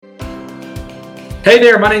Hey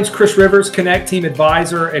there, my name's Chris Rivers, Connect Team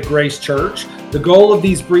Advisor at Grace Church. The goal of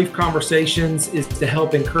these brief conversations is to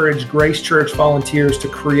help encourage Grace Church volunteers to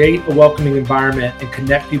create a welcoming environment and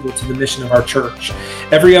connect people to the mission of our church.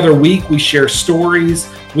 Every other week, we share stories,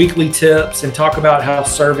 weekly tips, and talk about how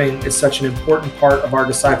serving is such an important part of our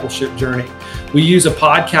discipleship journey. We use a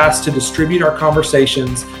podcast to distribute our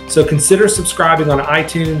conversations, so consider subscribing on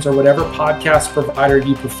iTunes or whatever podcast provider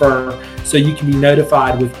you prefer so you can be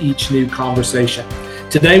notified with each new conversation.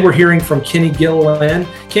 Today, we're hearing from Kenny Gilliland.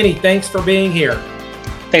 Kenny, thanks for being here.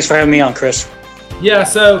 Thanks for having me on, Chris. Yeah,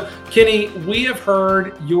 so Kenny, we have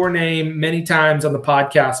heard your name many times on the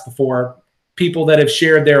podcast before. People that have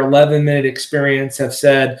shared their 11-minute experience have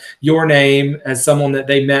said your name as someone that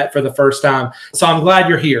they met for the first time. So I'm glad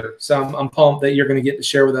you're here. So I'm pumped that you're going to get to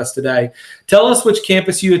share with us today. Tell us which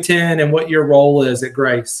campus you attend and what your role is at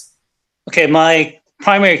Grace. Okay, my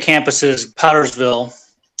primary campus is Powdersville.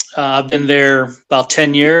 I've been there about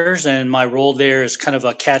 10 years, and my role there is kind of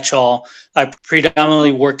a catch-all. I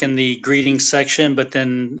predominantly work in the greeting section, but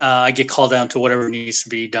then I get called down to whatever needs to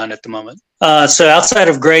be done at the moment. So outside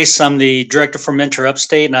of Grace, I'm the director for Mentor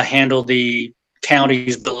Upstate, and I handle the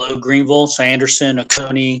counties below Greenville, so Anderson,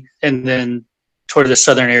 Oconee, and then toward the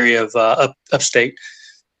southern area of upstate.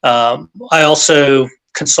 I also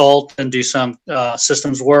consult and do some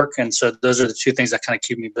systems work, and so those are the two things that kind of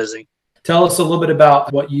keep me busy. Tell us a little bit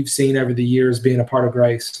about what you've seen over the years being a part of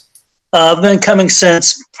Grace. I've been coming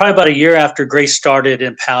since probably about a year after Grace started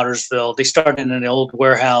in Powdersville. They started in an old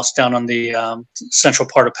warehouse down on the central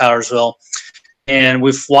part of Powdersville. And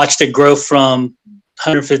we've watched it grow from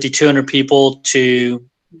 150, 200 people to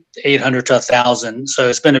 800 to 1,000. So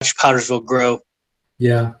it's been a Powdersville grow.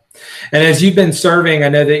 Yeah. And as you've been serving, I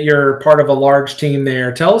know that you're part of a large team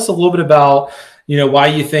there. Tell us a little bit about why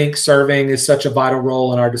you think serving is such a vital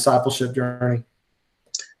role in our discipleship journey.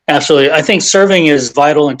 Absolutely. I think serving is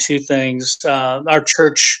vital in two things. Our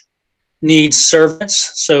church needs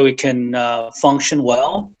servants so we can function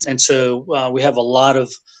well. And so we have a lot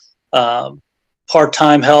of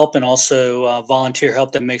part-time help and also volunteer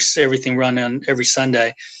help that makes everything run on every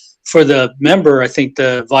Sunday. For the member, I think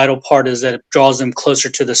the vital part is that it draws them closer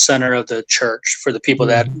to the center of the church for the people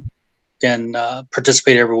that can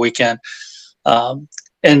participate every weekend.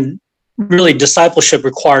 And really, discipleship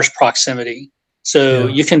requires proximity. So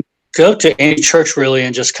you can go to any church really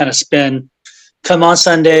and just kind of come on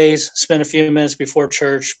Sundays, spend a few minutes before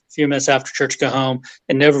church, a few minutes after church, go home,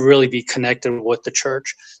 and never really be connected with the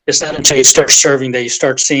church. It's not until you start serving that you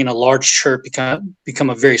start seeing a large church become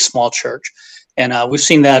a very small church. And we've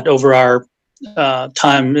seen that over our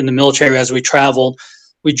time in the military as we traveled.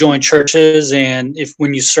 We join churches, and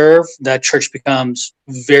when you serve, that church becomes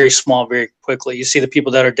very small very quickly. You see the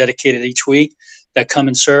people that are dedicated each week that come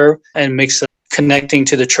and serve, and makes connecting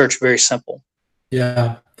to the church very simple.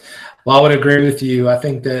 Yeah. Well, I would agree with you. I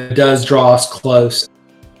think that it does draw us close.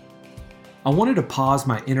 I wanted to pause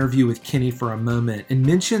my interview with Kenny for a moment and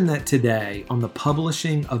mention that today, on the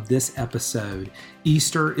publishing of this episode,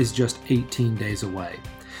 Easter is just 18 days away.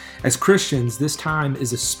 As Christians, this time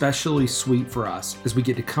is especially sweet for us as we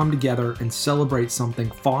get to come together and celebrate something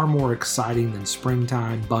far more exciting than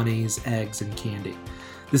springtime, bunnies, eggs, and candy.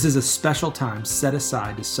 This is a special time set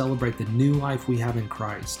aside to celebrate the new life we have in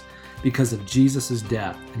Christ because of Jesus'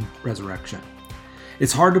 death and resurrection.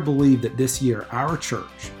 It's hard to believe that this year our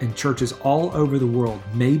church and churches all over the world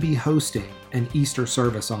may be hosting an Easter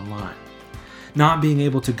service online. Not being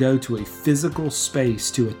able to go to a physical space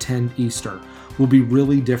to attend Easter will be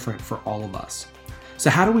really different for all of us. So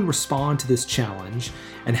how do we respond to this challenge,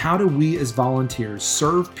 and how do we as volunteers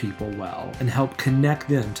serve people well and help connect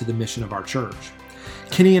them to the mission of our church?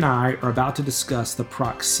 Kenny and I are about to discuss the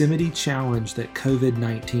proximity challenge that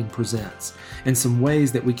COVID-19 presents and some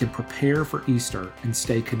ways that we can prepare for Easter and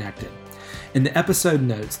stay connected. In the episode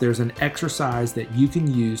notes, there's an exercise that you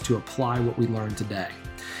can use to apply what we learned today.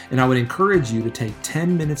 And I would encourage you to take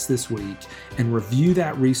 10 minutes this week and review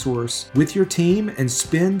that resource with your team and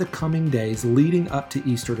spend the coming days leading up to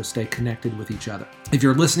Easter to stay connected with each other. If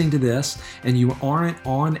you're listening to this and you aren't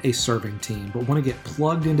on a serving team but want to get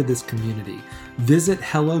plugged into this community, visit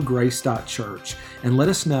hellograce.church and let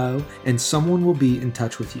us know, and someone will be in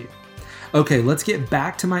touch with you. Okay, let's get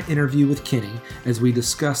back to my interview with Kenny as we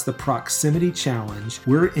discuss the proximity challenge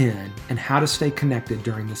we're in and how to stay connected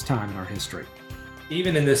during this time in our history.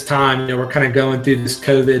 Even in this time, we're kind of going through this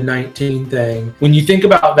COVID-19 thing. When you think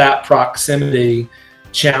about that proximity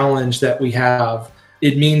challenge that we have,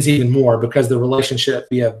 it means even more because the relationship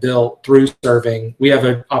we have built through serving, we have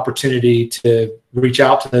an opportunity to reach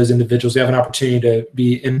out to those individuals. We have an opportunity to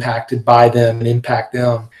be impacted by them and impact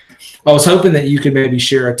them. I was hoping that you could maybe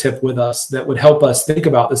share a tip with us that would help us think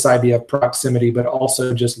about this idea of proximity, but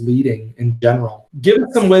also just leading in general. Give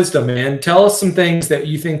us some wisdom, man. Tell us some things that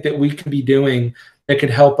you think that we could be doing that could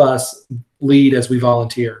help us lead as we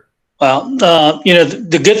volunteer. Well,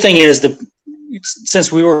 the good thing is that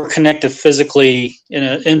since we were connected physically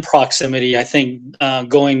in proximity, I think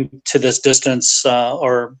going to this distance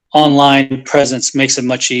or online presence makes it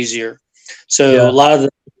much easier. So a lot of the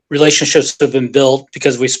relationships have been built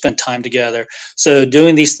because we spent time together. So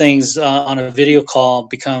doing these things on a video call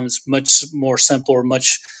becomes much more simpler,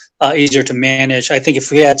 much easier to manage. I think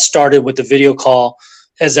if we had started with the video call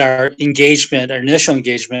as our engagement, our initial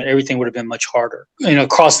engagement, everything would have been much harder.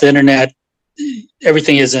 Across the internet,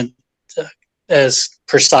 everything isn't as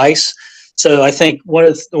precise. So I think one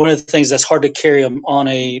of the things that's hard to carry on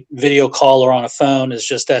a video call or on a phone is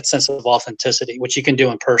just that sense of authenticity, which you can do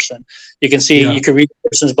in person. You can see, you can read the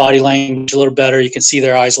person's body language a little better. You can see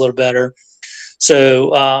their eyes a little better.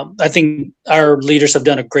 So I think our leaders have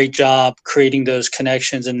done a great job creating those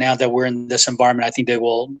connections. And now that we're in this environment, I think they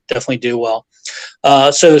will definitely do well.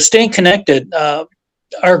 So staying connected,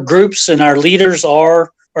 our groups and our leaders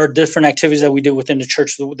are different activities that we do within the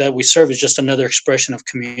church that we serve is just another expression of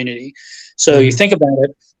community. So you think about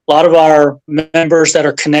it, a lot of our members that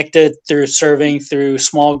are connected through serving, through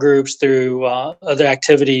small groups, through other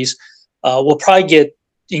activities, will probably get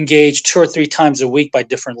engaged 2 or 3 times a week by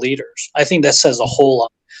different leaders. I think that says a whole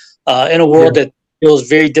lot. In a world that feels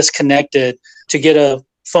very disconnected, to get a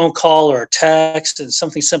phone call or a text and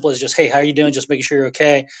something simple as just, hey, how are you doing? Just making sure you're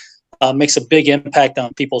okay. Makes a big impact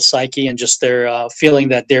on people's psyche and just their feeling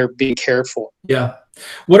that they're being cared for. Yeah.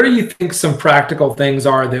 What do you think some practical things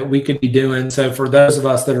are that we could be doing? So for those of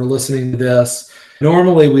us that are listening to this,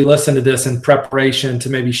 normally we listen to this in preparation to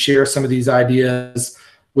maybe share some of these ideas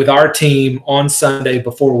with our team on Sunday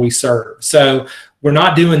before we serve. So we're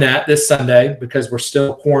not doing that this Sunday because we're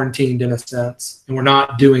still quarantined in a sense, and we're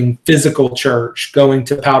not doing physical church, going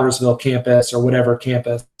to Powdersville campus or whatever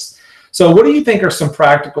campus. So what do you think are some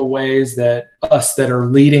practical ways that us that are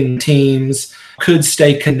leading teams could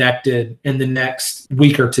stay connected in the next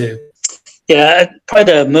week or two? Yeah,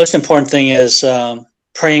 probably the most important thing is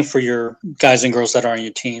praying for your guys and girls that are on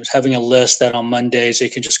your teams, having a list that on Mondays you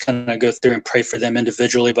can just kind of go through and pray for them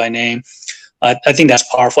individually by name. I think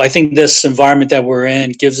that's powerful. I think this environment that we're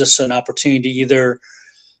in gives us an opportunity to either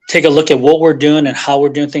take a look at what we're doing and how we're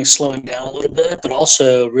doing things, slowing down a little bit, but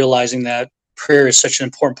also realizing that prayer is such an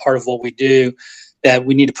important part of what we do that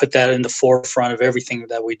we need to put that in the forefront of everything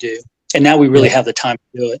that we do. And now we really have the time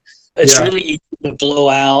to do it. It's really easy to blow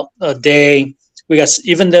out a day.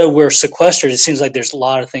 Even though we're sequestered, it seems like there's a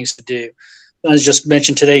lot of things to do. I was just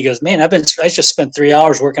mentioned today, he goes, man, I just spent 3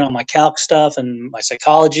 hours working on my calc stuff and my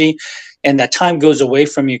psychology, and that time goes away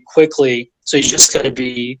from you quickly. So you just got to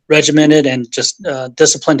be regimented and just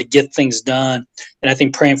disciplined to get things done. And I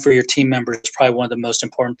think praying for your team members is probably one of the most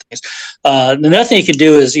important things. Another thing you can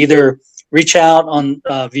do is either reach out on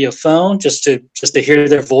via phone just to hear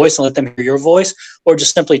their voice and let them hear your voice, or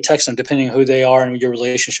just simply text them, depending on who they are and your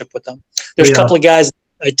relationship with them. There's a couple of guys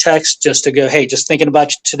I text just to go, hey, just thinking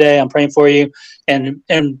about you today. I'm praying for you, and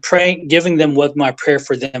praying, giving them what my prayer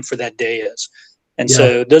for them for that day is. And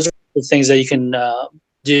so those are the things that you can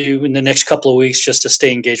do in the next couple of weeks just to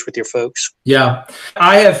stay engaged with your folks. Yeah.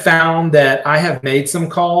 I have found that I have made some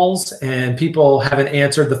calls and people haven't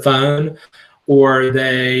answered the phone, or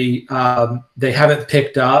they haven't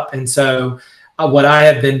picked up. And so what I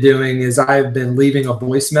have been doing is I've been leaving a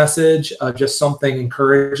voice message, just something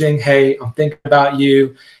encouraging. Hey, I'm thinking about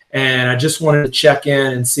you, and I just wanted to check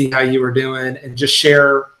in and see how you were doing and just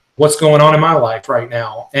share what's going on in my life right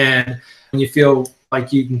now. And when you feel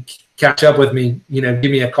like you can catch up with me, give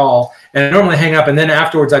me a call. And I normally hang up, and then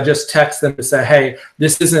afterwards I just text them to say, hey,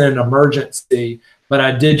 this isn't an emergency, but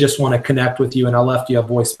I did just want to connect with you, and I left you a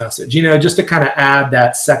voice message, just to kind of add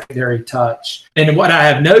that secondary touch. And what I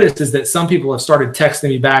have noticed is that some people have started texting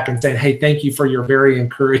me back and saying, hey, thank you for your very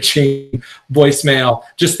encouraging voicemail.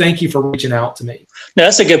 Just thank you for reaching out to me. No,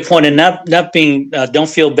 that's a good point. And not being, don't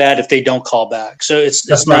feel bad if they don't call back. So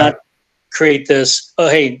it's not create this, oh,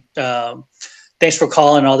 hey, thanks for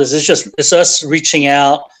calling, all this. It's us reaching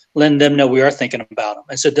out, letting them know we are thinking about them.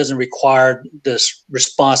 And so it doesn't require this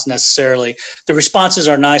response necessarily. The responses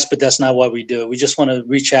are nice, but that's not why we do it. We just want to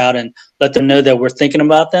reach out and let them know that we're thinking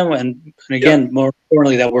about them. And again, more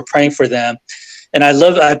importantly, that we're praying for them. And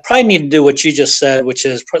I probably need to do what you just said, which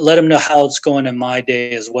is let them know how it's going in my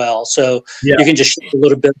day as well. So you can just share a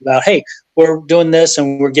little bit about, hey, we're doing this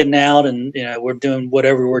and we're getting out and we're doing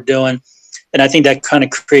whatever we're doing. And I think that kind of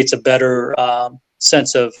creates a better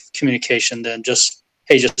sense of communication than just,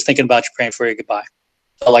 hey, just thinking about you, praying for you, goodbye.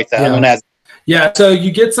 I like that. I'm going to add. Yeah, so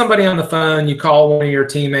you get somebody on the phone, you call one of your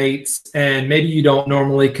teammates, and maybe you don't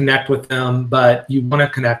normally connect with them, but you want to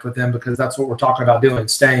connect with them because that's what we're talking about doing,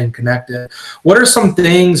 staying connected. What are some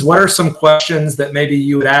things, what are some questions that maybe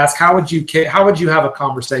you would ask? How would you have a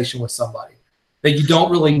conversation with somebody that you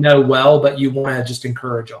don't really know well, but you want to just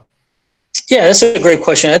encourage them? Yeah, that's a great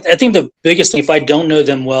question. I think the biggest thing, if I don't know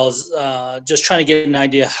them well, is just trying to get an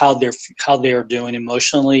idea how they're doing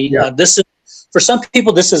emotionally. Yeah. This is, for some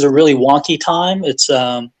people, this is a really wonky time. It's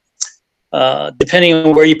depending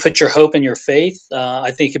on where you put your hope and your faith. I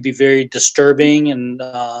think it could be very disturbing and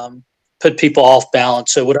put people off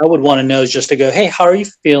balance. So what I would want to know is just to go, hey, how are you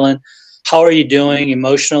feeling? How are you doing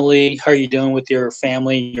emotionally? How are you doing with your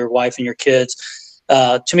family, your wife, and your kids?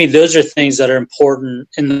 To me, those are things that are important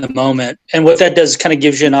in the moment. And what that does is kind of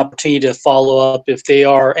gives you an opportunity to follow up if they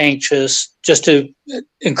are anxious, just to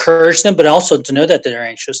encourage them, but also to know that they're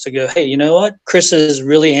anxious, to go, hey, you know what? Chris is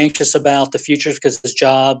really anxious about the future because his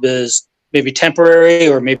job is maybe temporary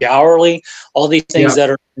or maybe hourly, all these things that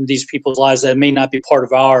are in these people's lives that may not be part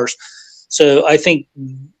of ours. So I think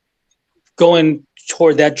going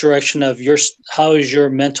toward that direction of how is your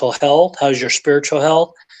mental health? How is your spiritual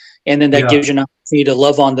health? And then that gives you an opportunity to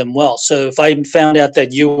love on them well. So if I found out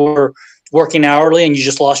that you were working hourly and you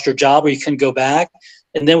just lost your job or you couldn't go back,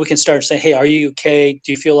 and then we can start saying, hey, are you okay?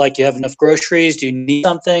 Do you feel like you have enough groceries? Do you need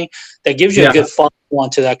something? That gives you a good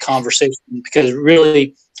follow-on to that conversation, because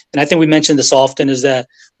really, and I think we mention this often, is that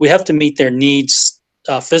we have to meet their needs,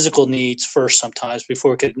 physical needs first sometimes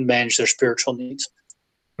before we can manage their spiritual needs.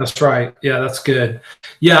 That's right. Yeah, that's good.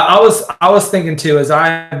 Yeah, I was thinking too, as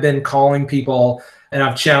I've been calling people, and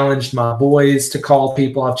I've challenged my boys to call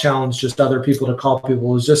people. I've challenged just other people to call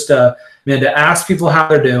people. It's just to ask people how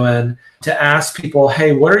they're doing, to ask people,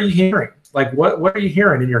 hey, what are you hearing? Like, what are you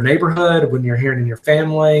hearing in your neighborhood, when you're hearing in your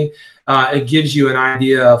family? It gives you an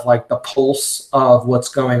idea of like the pulse of what's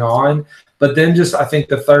going on. But then I think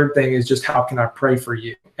the third thing is just, how can I pray for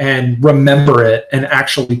you? And remember it and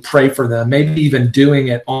actually pray for them, maybe even doing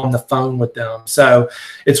it on the phone with them. So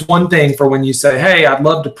it's one thing for when you say, hey, I'd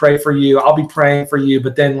love to pray for you, I'll be praying for you,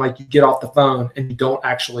 but then like you get off the phone and you don't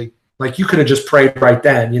actually, like, you could have just prayed right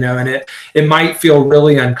then, and it might feel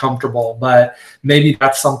really uncomfortable, but maybe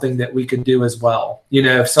that's something that we could do as well.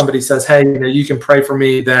 If somebody says, hey, you can pray for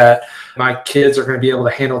me that my kids are going to be able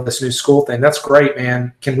to handle this new school thing. That's great,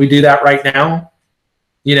 man. Can we do that right now?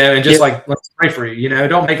 And just like, let's pray for you,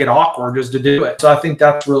 don't make it awkward just to do it. So I think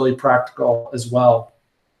that's really practical as well.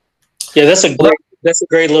 Yeah, that's a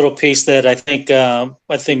great little piece that I think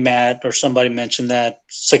Matt or somebody mentioned that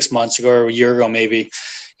 6 months ago or a year ago, maybe.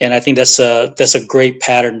 And I think that's a great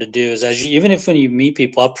pattern to do, is even if when you meet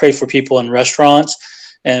people, I'll pray for people in restaurants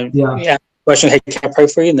and question, hey, can I pray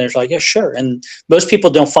for you? And they're like, yeah, sure. And most people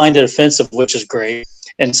don't find it offensive, which is great.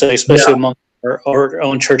 And so especially among our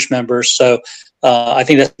own church members. So I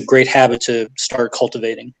think that's a great habit to start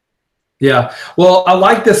cultivating. Yeah. Well, I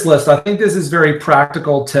like this list. I think this is a very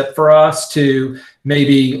practical tip for us to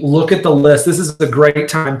maybe look at the list. This is a great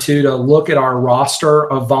time too to look at our roster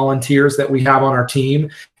of volunteers that we have on our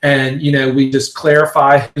team. And, we just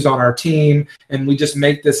clarify who's on our team, and we just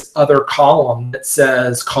make this other column that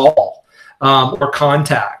says call or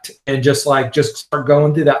contact, and just start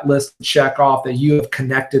going through that list and check off that you have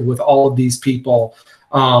connected with all of these people,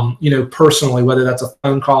 personally, whether that's a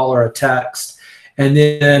phone call or a text. And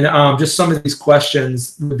then just some of these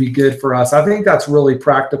questions would be good for us. I think that's really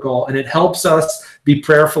practical, and it helps us be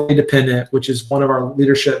prayerfully dependent, which is one of our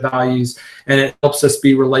leadership values, and it helps us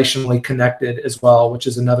be relationally connected as well, which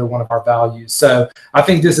is another one of our values. So I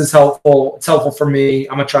think this is helpful. It's helpful for me.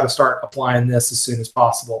 I'm going to try to start applying this as soon as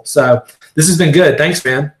possible. So this has been good. Thanks,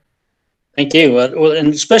 man. Thank you. Well,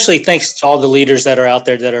 and especially thanks to all the leaders that are out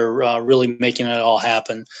there that are really making it all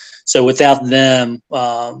happen. So without them,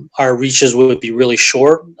 our reaches would be really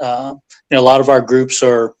short. A lot of our groups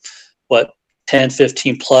are 10,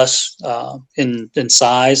 15 plus in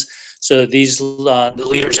size. So these the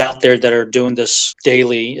leaders out there that are doing this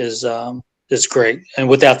daily is great. And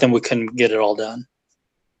without them, we couldn't get it all done.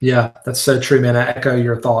 Yeah, that's so true, man. I echo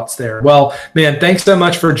your thoughts there. Well, man, thanks so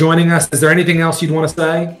much for joining us. Is there anything else you'd want to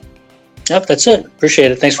say? Yep, that's it.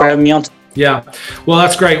 Appreciate it. Thanks for having me on. Yeah. Well,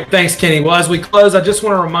 that's great. Thanks, Kenny. Well, as we close, I just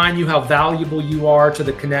want to remind you how valuable you are to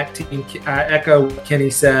the Connect team. I echo what Kenny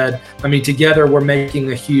said. Together we're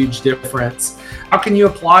making a huge difference. How can you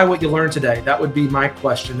apply what you learned today? That would be my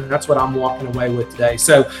question, and that's what I'm walking away with today.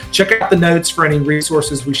 So check out the notes for any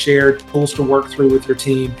resources we shared, tools to work through with your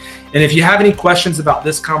team. And if you have any questions about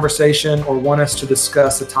this conversation or want us to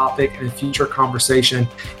discuss a topic in a future conversation,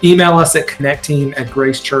 email us at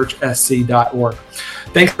connectteam@gracechurchsc.org.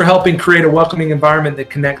 Thanks for helping create create a welcoming environment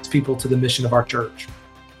that connects people to the mission of our church.